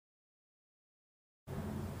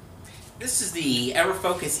This is the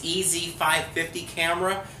Everfocus EZ550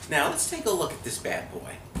 camera. Now let's take a look at this bad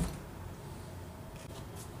boy.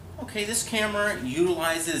 Okay, this camera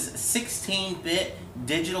utilizes 16-bit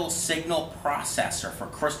digital signal processor for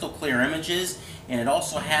crystal clear images, and it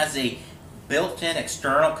also has a built-in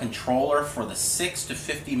external controller for the 6 to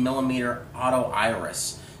 50 millimeter auto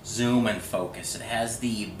iris zoom and focus. It has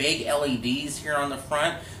the big LEDs here on the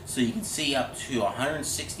front, so you can see up to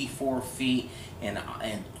 164 feet in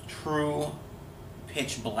true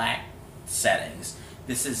pitch black settings.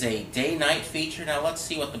 This is a day-night feature. Now let's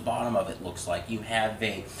see what the bottom of it looks like. You have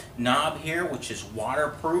a knob here which is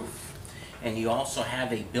waterproof, and you also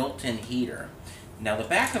have a built-in heater. Now the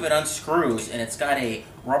back of it unscrews, and it's got a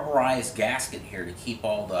rubberized gasket here to keep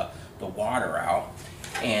all the water out.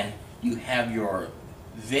 And you have your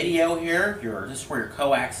video here, this is where your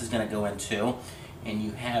coax is going to go into, and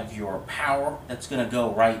you have your power that's going to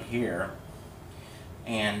go right here.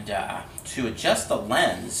 And to adjust the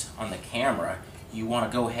lens on the camera, you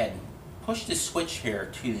want to go ahead and push the switch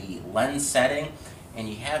here to the lens setting, and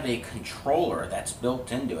you have a controller that's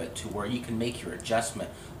built into it to where you can make your adjustment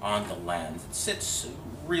on the lens. It's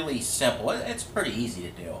really simple. It's pretty easy to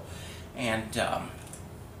do. And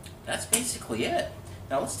that's basically it.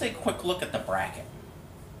 Now let's take a quick look at the bracket.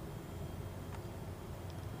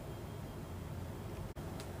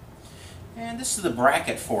 And this is the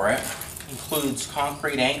bracket for it. Includes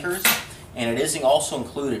concrete anchors, and it is also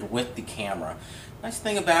included with the camera. Nice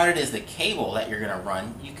thing about it is the cable that you're going to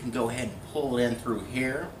run, you can go ahead and pull it in through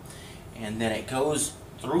here, and then it goes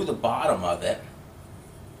through the bottom of it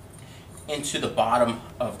into the bottom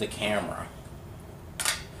of the camera.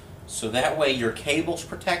 So that way your cable's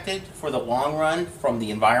protected for the long run from the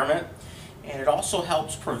environment, and it also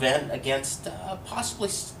helps prevent against possibly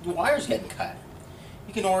wires getting cut.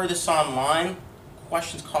 You can order this online.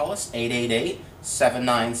 Questions, call us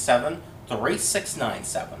 888-797-3697.